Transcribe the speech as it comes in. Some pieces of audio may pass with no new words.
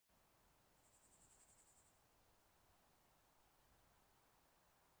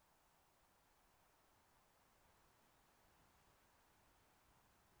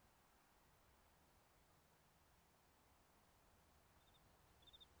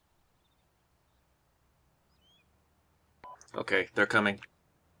Okay, they're coming.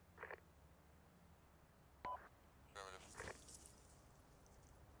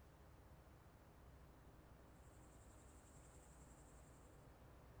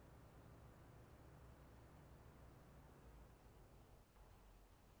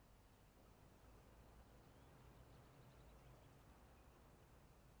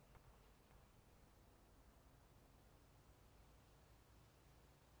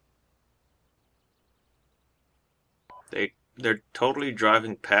 They're totally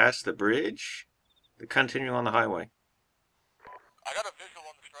driving past the bridge. They continue on the highway. I got a visual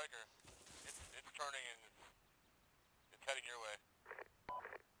on the striker. It's turning and it's heading your way.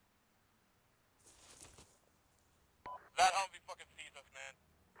 That Humvee fucking sees us, man.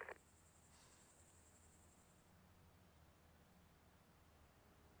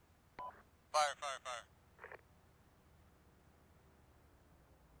 Fire, fire, fire.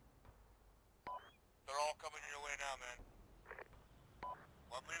 They're all coming your way now, man.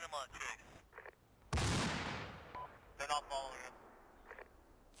 Well, I'm leading them on chase. They're not following us.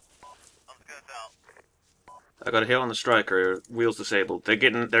 I'm just gonna out. I got a hit on the striker. Wheels disabled. They're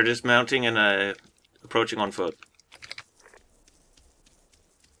dismounting and approaching on foot.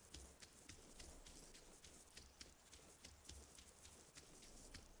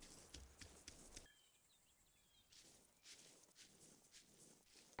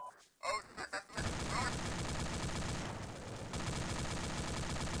 Oh, shit, that's the run!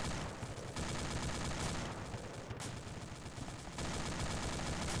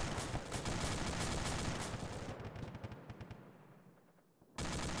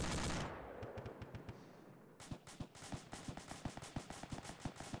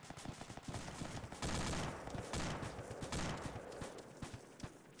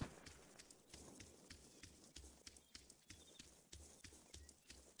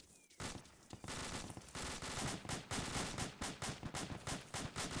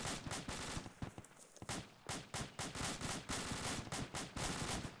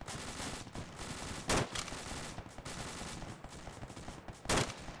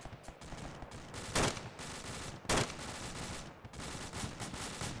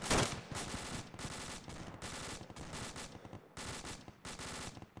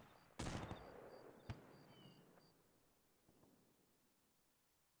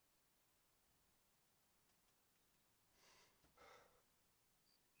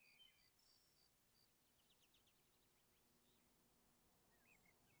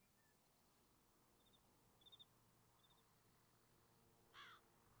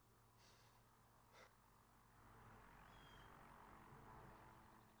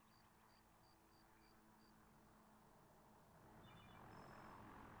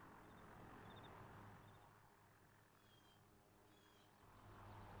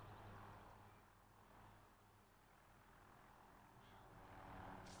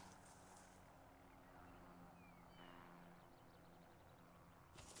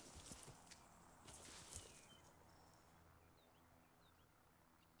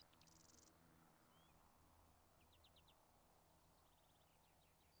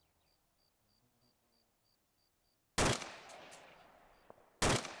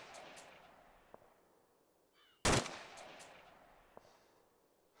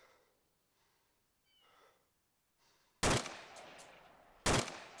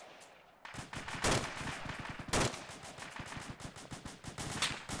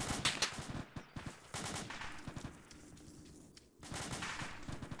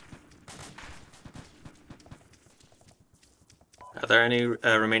 Are there any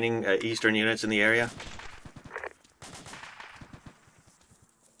remaining Eastern units in the area?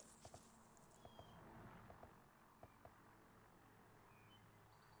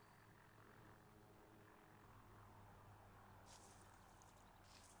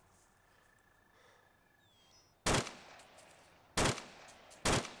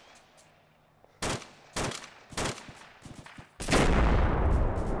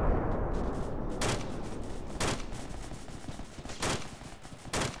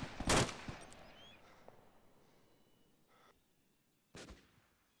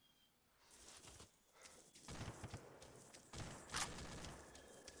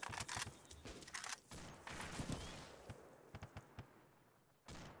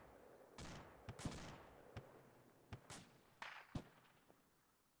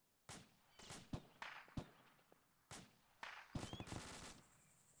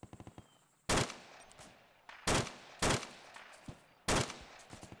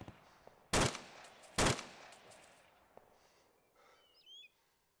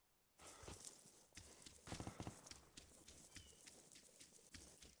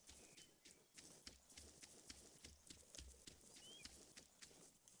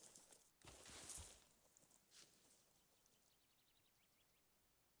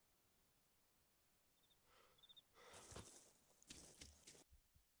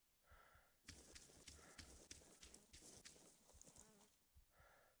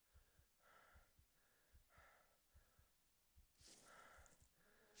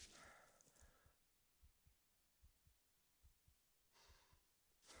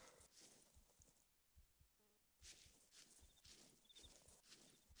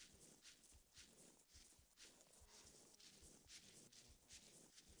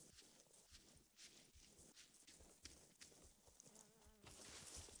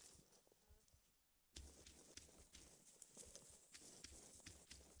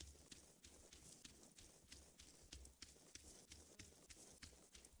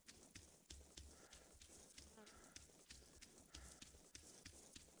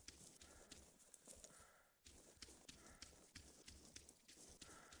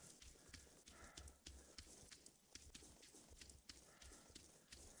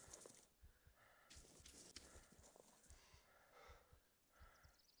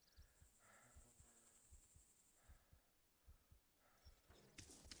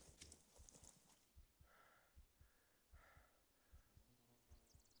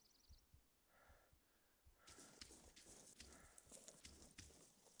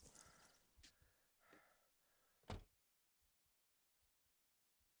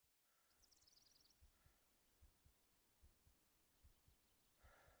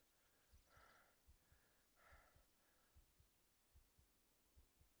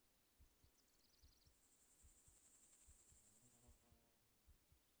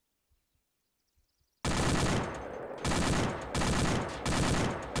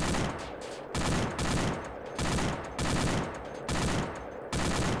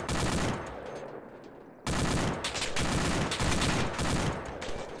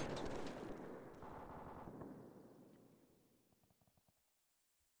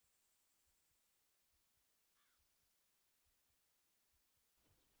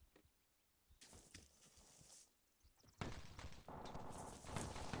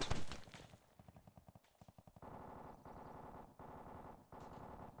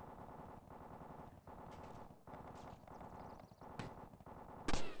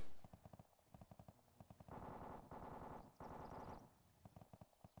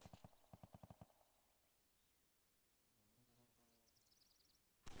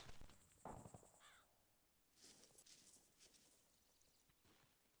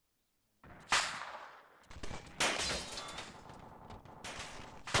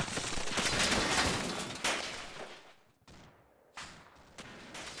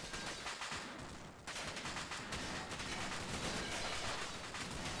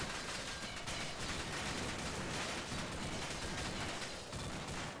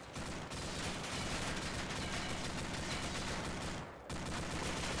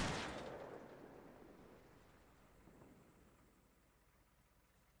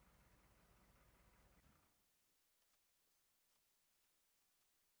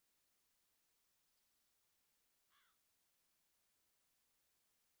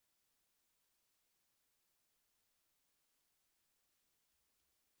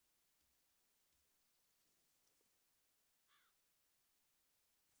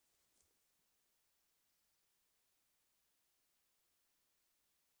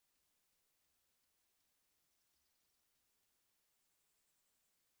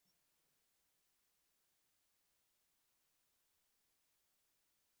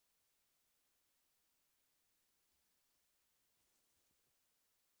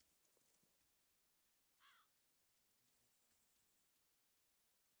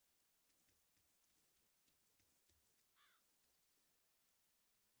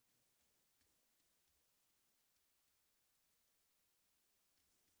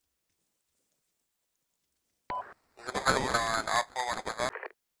 Anybody on op 4 want to whip up?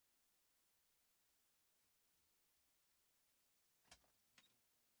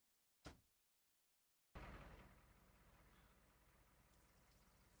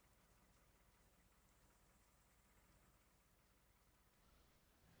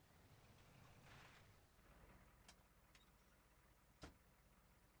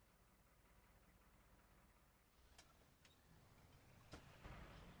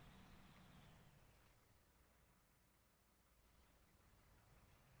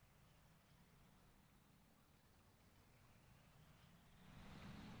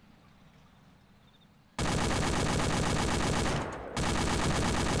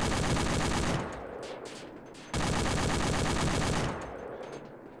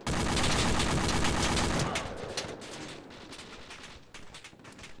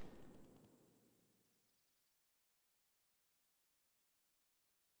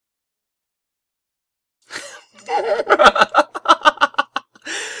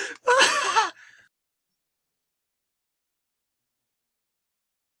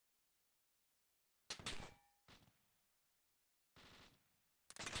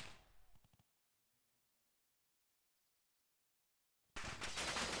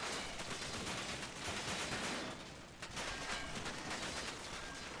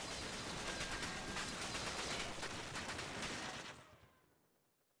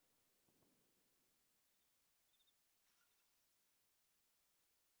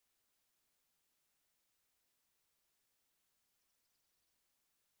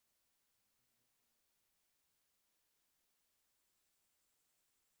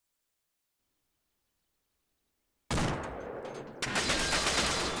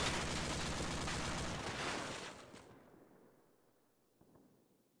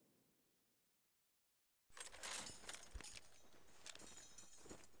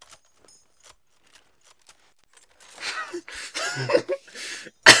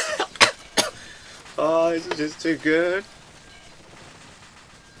 Oh, this is just too good.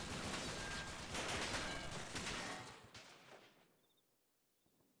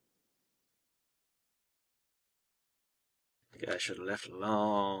 Yeah, I should have left a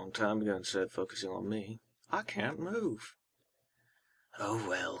long time ago instead of focusing on me. I can't move. Oh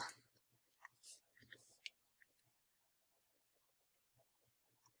well.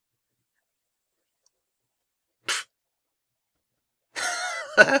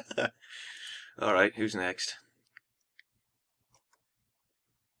 Alright, who's next?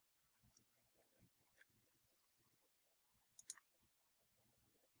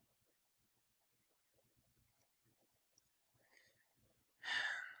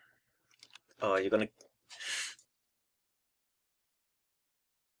 Oh, you're gonna...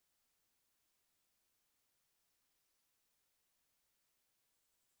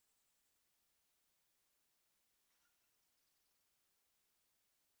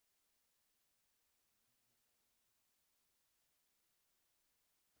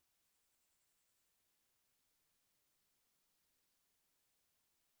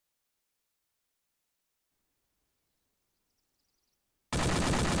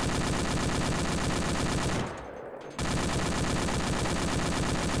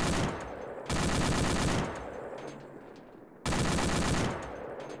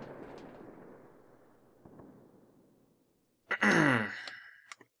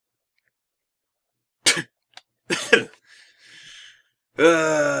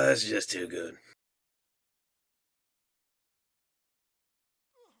 That's just too good.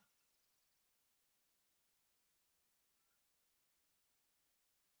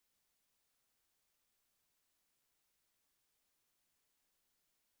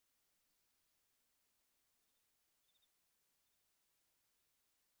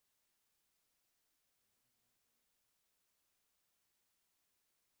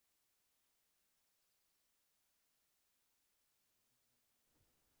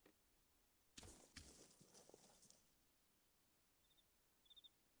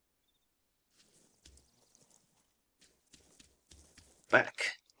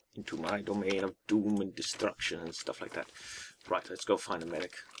 Back into my domain of doom and destruction and stuff like that. Right, let's go find a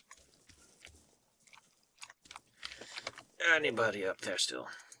medic. Anybody up there still?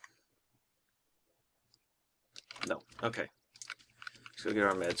 No. Okay. Let's go get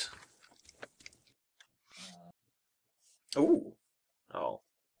our meds. Ooh. Oh.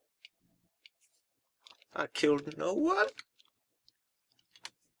 I killed no one?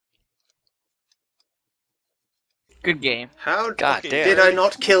 Good game. How God damn. did I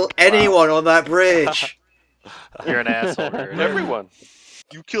not kill anyone on that bridge? You're an asshole. You're an Everyone.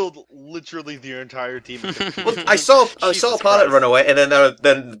 You killed literally the entire team. Well, I saw a Jesus pilot Christ. run away, and then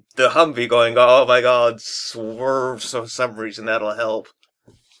the Humvee going, oh my god, swerve, so for some reason that'll help.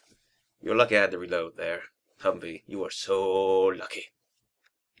 You're lucky I had to reload there. Humvee, you are so lucky.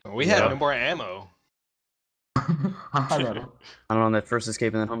 We had no more ammo. I had that. I don't know, on that first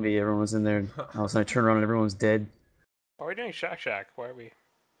escape in the Humvee, everyone was in there, and all of a sudden I turned around and everyone was dead. Why are we doing Shack Shack? Why are we?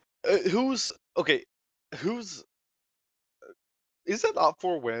 Who's is that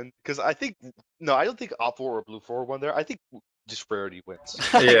Op4 win? Because I think I don't think Op4 or BLUFOR won there. I think just Rarity wins.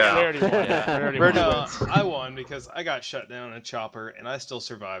 Yeah. Rarity won. Yeah. Rarity Rarity won. wins. I won because I got shut down in a chopper, and I still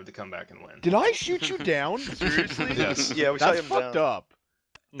survived to come back and win. Did I shoot you down? Seriously? Yes. Yeah, we shot That's him fucked down. up.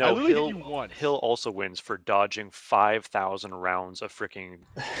 I No, literally hit you once. Hill also wins for dodging 5,000 rounds of freaking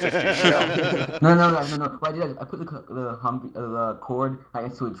 50 No. What I did is I put the cord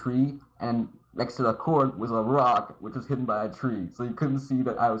next to a tree, and next to the cord was a rock, which was hidden by a tree, so you couldn't see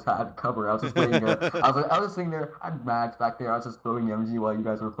that I had cover. I was just waiting there. I was just sitting there. I had Max back there. I was just throwing MG while you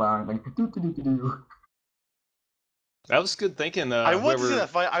guys were firing, like do. That was good thinking. I want to see that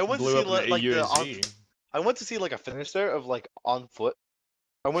fight. I want to blew see up in the like AUAZ. I want to see like a finish there of like on foot.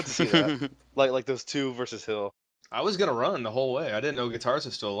 I want to see that. like those two versus Hill. I was gonna run the whole way. I didn't know Guitars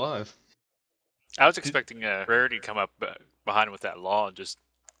was still alive. I was expecting Rarity to come up behind with that law and just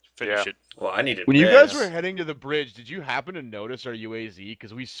finish it. Well, I needed When you guys this. were heading to the bridge, did you happen to notice our UAZ?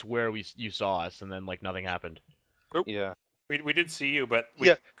 Because we swear you saw us, and then like nothing happened. Yeah. We did see you, but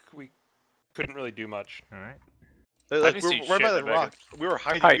we couldn't really do much. All right. Like, didn't see we're right by shit the in the rock. We were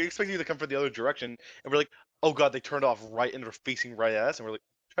hiding. Hi. We expected you to come from the other direction, and we're like, oh god, they turned off right and they're facing right at us, and we're like,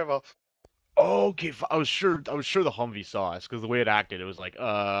 drive off. Okay, I was sure the Humvee saw us because the way it acted, it was like,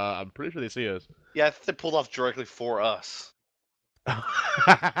 I'm pretty sure they see us. Yeah, I think they pulled off directly for us.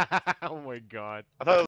 Oh my god. I thought it